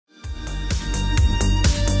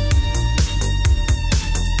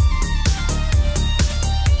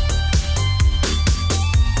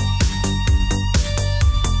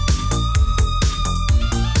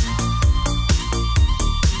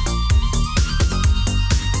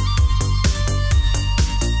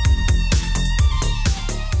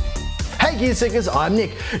Gear Seekers, I'm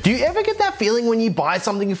Nick. Do you ever get that feeling when you buy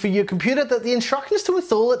something for your computer that the instructions to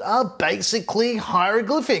install it are basically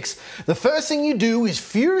hieroglyphics? The first thing you do is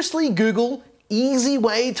furiously Google easy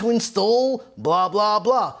way to install blah blah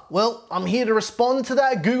blah. Well, I'm here to respond to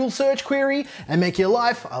that Google search query and make your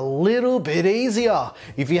life a little bit easier.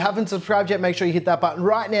 If you haven't subscribed yet, make sure you hit that button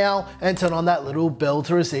right now and turn on that little bell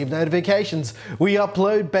to receive notifications. We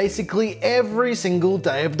upload basically every single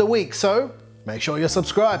day of the week, so make sure you're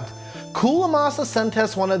subscribed. Cooler Master sent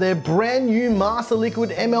us one of their brand new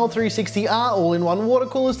MasterLiquid ML360R all-in-one water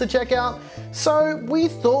coolers to check out, so we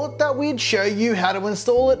thought that we'd show you how to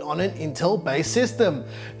install it on an Intel-based system.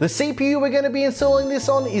 The CPU we're going to be installing this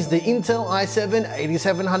on is the Intel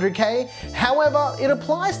i7-8700K, however, it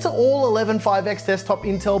applies to all 11.5X desktop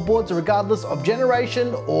Intel boards regardless of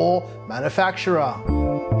generation or manufacturer.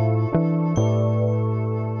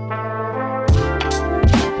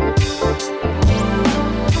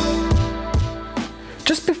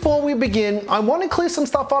 Just before we begin, I want to clear some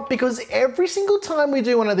stuff up because every single time we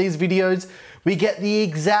do one of these videos, we get the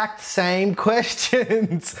exact same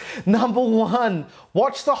questions. Number one,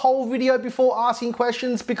 watch the whole video before asking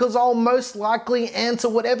questions because I'll most likely answer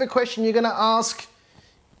whatever question you're going to ask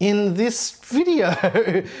in this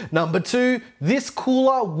video. Number two, this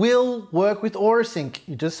cooler will work with AuraSync.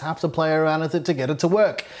 You just have to play around with it to get it to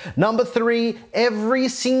work. Number three, every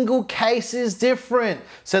single case is different.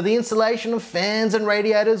 So the installation of fans and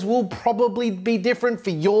radiators will probably be different for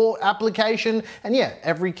your application. And yeah,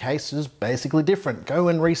 every case is basically different. Go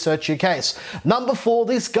and research your case. Number four,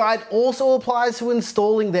 this guide also applies to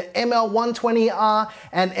installing the ML120R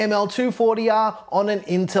and ML240R on an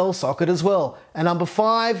Intel socket as well. And number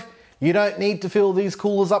five, you don't need to fill these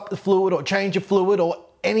coolers up with fluid or change your fluid or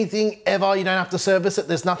anything ever. You don't have to service it.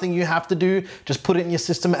 There's nothing you have to do. Just put it in your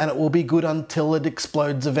system and it will be good until it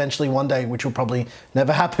explodes eventually one day, which will probably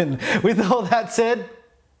never happen. With all that said,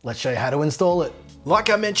 let's show you how to install it. Like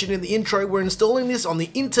I mentioned in the intro, we're installing this on the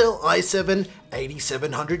Intel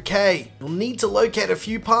i7-8700K. You'll need to locate a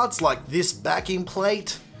few parts like this backing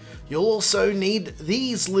plate. You'll also need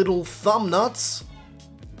these little thumb nuts.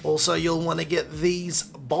 Also, you'll want to get these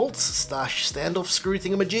bolts, standoff screw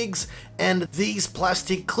thingamajigs, and these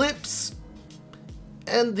plastic clips,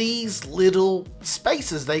 and these little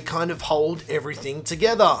spacers. They kind of hold everything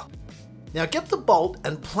together. Now get the bolt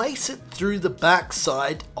and place it through the back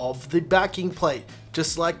side of the backing plate,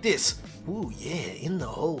 just like this. Ooh yeah, in the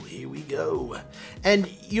hole, here we go. And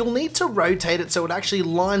you'll need to rotate it so it actually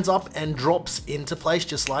lines up and drops into place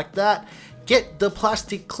just like that. Get the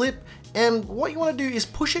plastic clip, and what you want to do is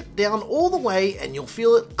push it down all the way and you'll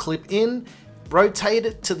feel it clip in, rotate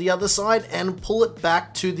it to the other side and pull it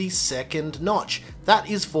back to the second notch. That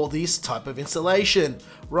is for this type of installation.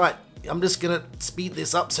 Right, I'm just going to speed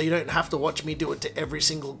this up so you don't have to watch me do it to every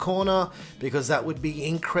single corner because that would be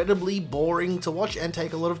incredibly boring to watch and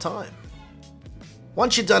take a lot of time.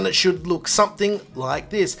 Once you're done, it should look something like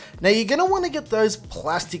this. Now you're going to want to get those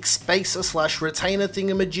plastic spacer / retainer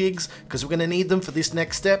thingamajigs because we're going to need them for this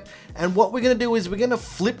next step. And what we're going to do is we're going to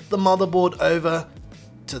flip the motherboard over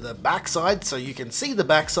to the backside so you can see the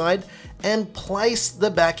backside and place the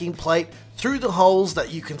backing plate through the holes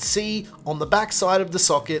that you can see on the backside of the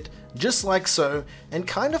socket, just like so, and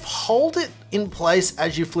kind of hold it in place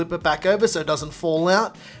as you flip it back over so it doesn't fall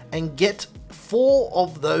out, and get 4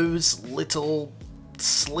 of those little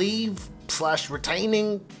sleeve /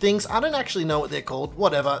 retaining things. I don't actually know what they're called,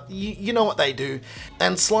 whatever, you know what they do,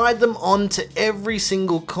 and slide them onto every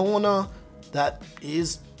single corner that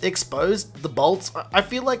is exposed, the bolts. I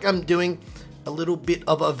feel like I'm doing a little bit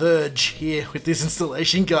of a verge here with this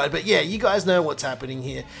installation guide, but yeah, you guys know what's happening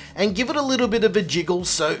here. And give it a little bit of a jiggle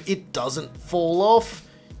so it doesn't fall off.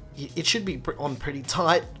 It should be on pretty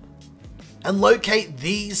tight. And locate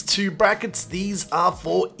these 2 brackets. These are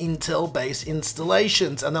for Intel based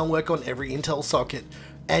installations and they'll work on every Intel socket.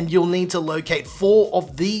 And you'll need to locate 4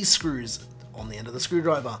 of these screws on the end of the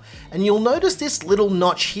screwdriver. And you'll notice this little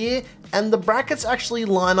notch here, and the brackets actually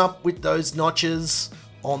line up with those notches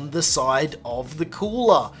on the side of the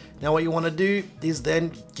cooler. Now what you want to do is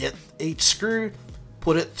then get each screw,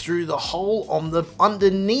 put it through the hole on the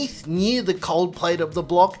underneath near the cold plate of the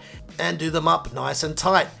block and do them up nice and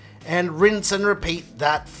tight. And rinse and repeat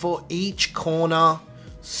that for each corner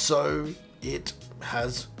so it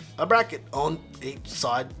has a bracket on each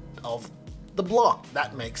side of the block.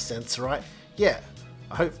 That makes sense, right? Yeah,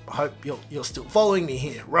 I hope you're still following me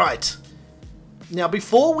here. Right. Now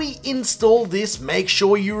before we install this, make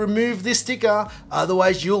sure you remove this sticker,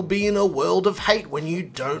 otherwise you'll be in a world of hate when you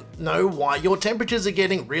don't know why your temperatures are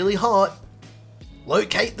getting really hot.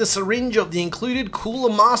 Locate the syringe of the included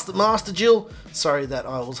cooler Master Jill. Sorry that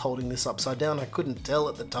I was holding this upside down, I couldn't tell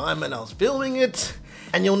at the time when I was filming it.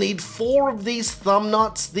 And you'll need 4 of these thumb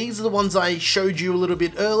nuts. These are the ones I showed you a little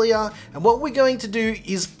bit earlier. And what we're going to do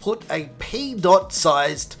is put a P-dot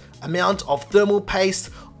sized amount of thermal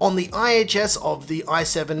paste on the IHS of the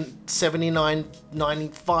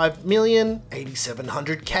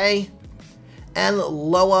i7-7995-8700K and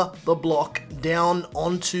lower the block down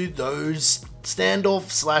onto those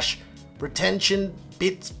standoff / retention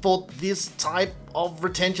bits for this type of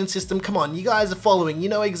retention system. Come on, you guys are following, you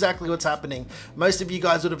know exactly what's happening. Most of you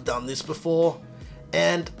guys would have done this before.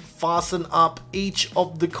 And fasten up each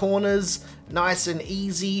of the corners, nice and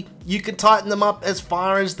easy. You can tighten them up as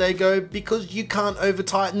far as they go because you can't over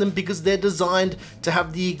tighten them because they're designed to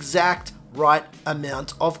have the exact right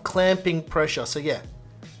amount of clamping pressure. So yeah,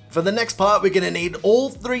 for the next part we're going to need all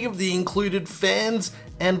 3 of the included fans,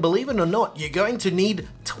 and believe it or not, you're going to need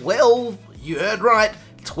 12, you heard right,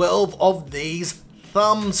 12 of these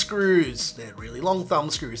thumb screws. They're really long thumb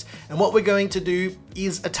screws. And what we're going to do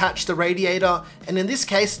is attach the radiator, and in this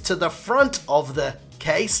case to the front of the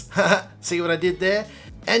case. See what I did there?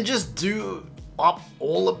 And just do up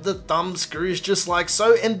all of the thumb screws just like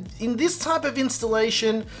so. And in this type of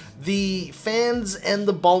installation, the fans and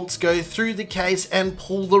the bolts go through the case and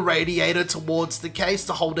pull the radiator towards the case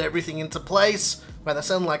to hold everything into place. Man, that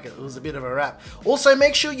sounded like it was a bit of a rap. Also,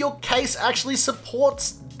 make sure your case actually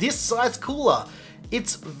supports this size cooler.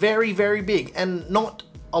 It's very, very big, and not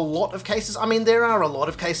a lot of cases. I mean, there are a lot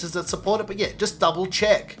of cases that support it, but yeah, just double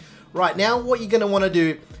check. Right now, what you're going to want to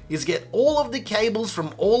do is get all of the cables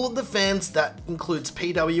from all of the fans, that includes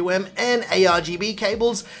PWM and ARGB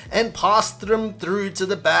cables, and pass them through to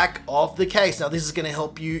the back of the case. Now, this is going to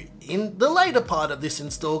help you in the later part of this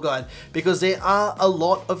install guide because there are a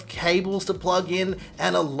lot of cables to plug in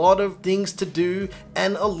and a lot of things to do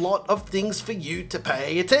and a lot of things for you to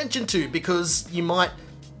pay attention to, because you might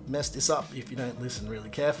mess this up if you don't listen really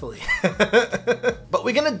carefully. But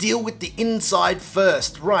we're going to deal with the inside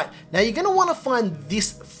first. Right, now you're going to want to find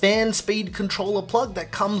this fan speed controller plug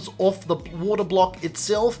that comes off the water block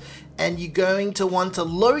itself, and you're going to want to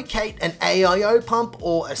locate an AIO pump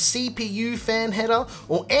or a CPU fan header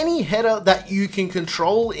or any header that you can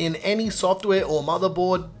control in any software or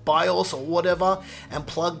motherboard, BIOS or whatever, and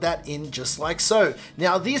plug that in just like so.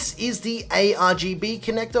 Now this is the ARGB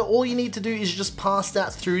connector. All you need to do is just pass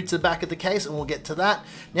that through to the back of the case, and we'll get to that.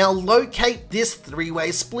 Now locate this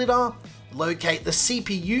 3-way splitter, locate the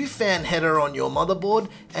CPU fan header on your motherboard,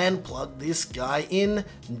 and plug this guy in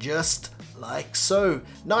just like so.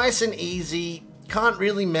 Nice and easy, can't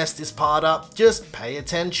really mess this part up, just pay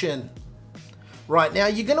attention. Right, now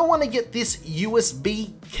you're going to want to get this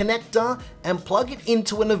USB connector and plug it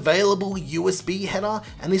into an available USB header,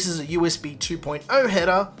 and this is a USB 2.0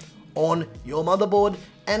 header on your motherboard,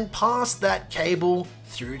 and pass that cable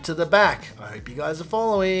through to the back. I hope you guys are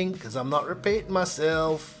following because I'm not repeating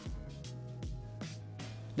myself.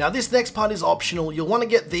 Now this next part is optional. You'll want to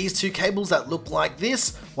get these 2 cables that look like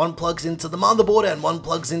this. One plugs into the motherboard and one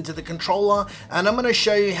plugs into the controller, and I'm going to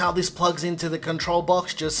show you how this plugs into the control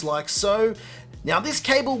box just like so. Now this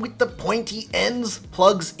cable with the pointy ends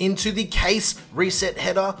plugs into the case reset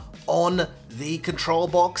header on the control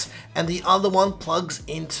box, and the other one plugs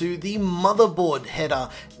into the motherboard header.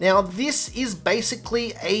 Now this is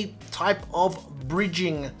basically a type of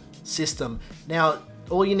bridging system. Now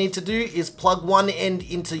all you need to do is plug one end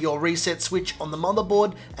into your reset switch on the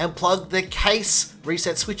motherboard and plug the case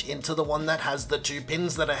reset switch into the one that has the 2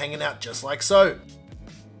 pins that are hanging out just like so.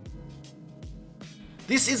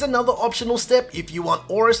 This is another optional step if you want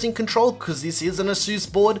Aura Sync control, because this is an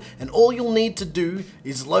ASUS board, and all you'll need to do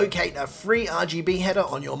is locate a free RGB header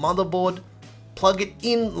on your motherboard, plug it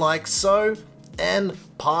in like so, and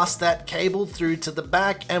pass that cable through to the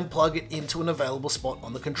back and plug it into an available spot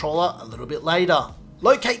on the controller a little bit later.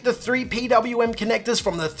 Locate the 3 PWM connectors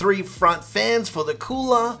from the 3 front fans for the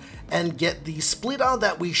cooler, and get the splitter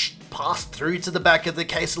that we passed through to the back of the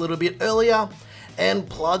case a little bit earlier, and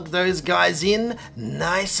plug those guys in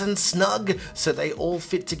nice and snug so they all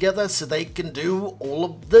fit together so they can do all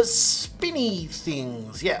of the spinny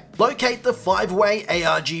things. Yeah. Locate the 5-way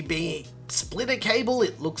ARGB splitter cable.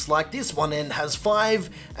 It looks like this. One end has 5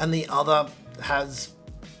 and the other has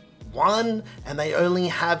 1, and they only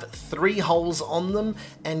have 3 holes on them.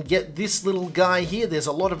 And get this little guy here, there's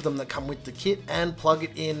a lot of them that come with the kit, and plug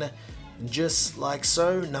it in just like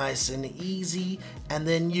so, nice and easy. And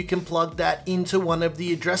then you can plug that into one of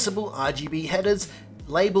the addressable RGB headers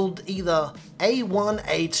labeled either A1,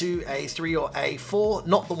 A2, A3 or A4,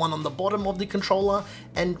 not the one on the bottom of the controller,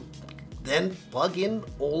 and then plug in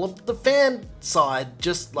all of the fan side,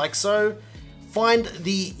 just like so. Find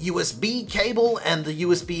the USB cable and the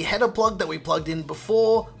USB header plug that we plugged in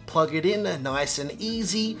before, plug it in nice and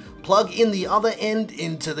easy, plug in the other end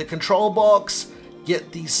into the control box,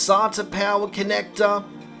 get the SATA power connector,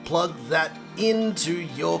 plug that into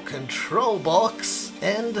your control box,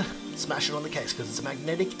 and smash it on the case because it's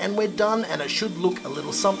magnetic, and we're done, and it should look a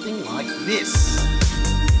little something like this.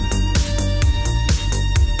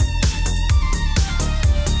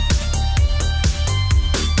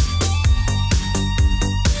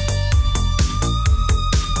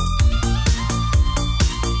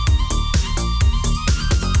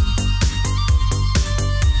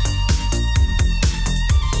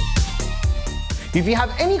 If you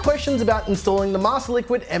have any questions about installing the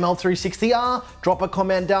MasterLiquid ML360R, drop a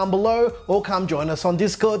comment down below or come join us on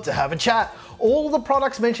Discord to have a chat. All the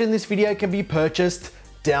products mentioned in this video can be purchased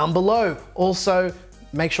down below. Also,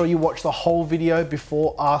 make sure you watch the whole video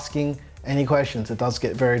before asking any questions. It does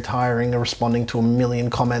get very tiring responding to a million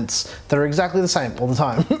comments that are exactly the same all the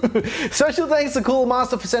time. Special thanks to Cooler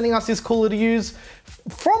Master for sending us this cooler to use.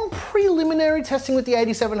 From preliminary testing with the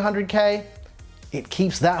 8700K, it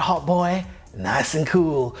keeps that hot boy nice and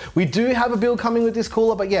cool. We do have a build coming with this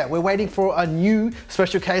cooler, but yeah, we're waiting for a new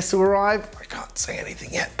special case to arrive. I can't say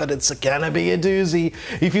anything yet, but it's gonna be a doozy.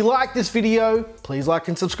 If you like this video, please like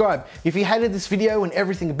and subscribe. If you hated this video and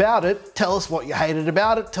everything about it, tell us what you hated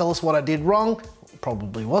about it. Tell us what I did wrong.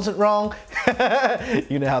 Probably wasn't wrong.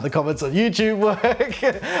 You know how the comments on YouTube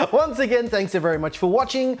work. Once again, thanks so very much for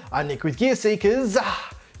watching. I'm Nick with Gear Seekers.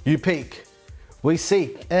 You peek, we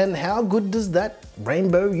see. And how good does that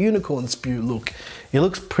rainbow unicorn spew look? It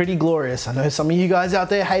looks pretty glorious. I know some of you guys out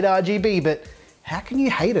there hate RGB, but how can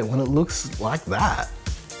you hate it when it looks like that?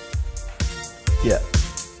 Yeah.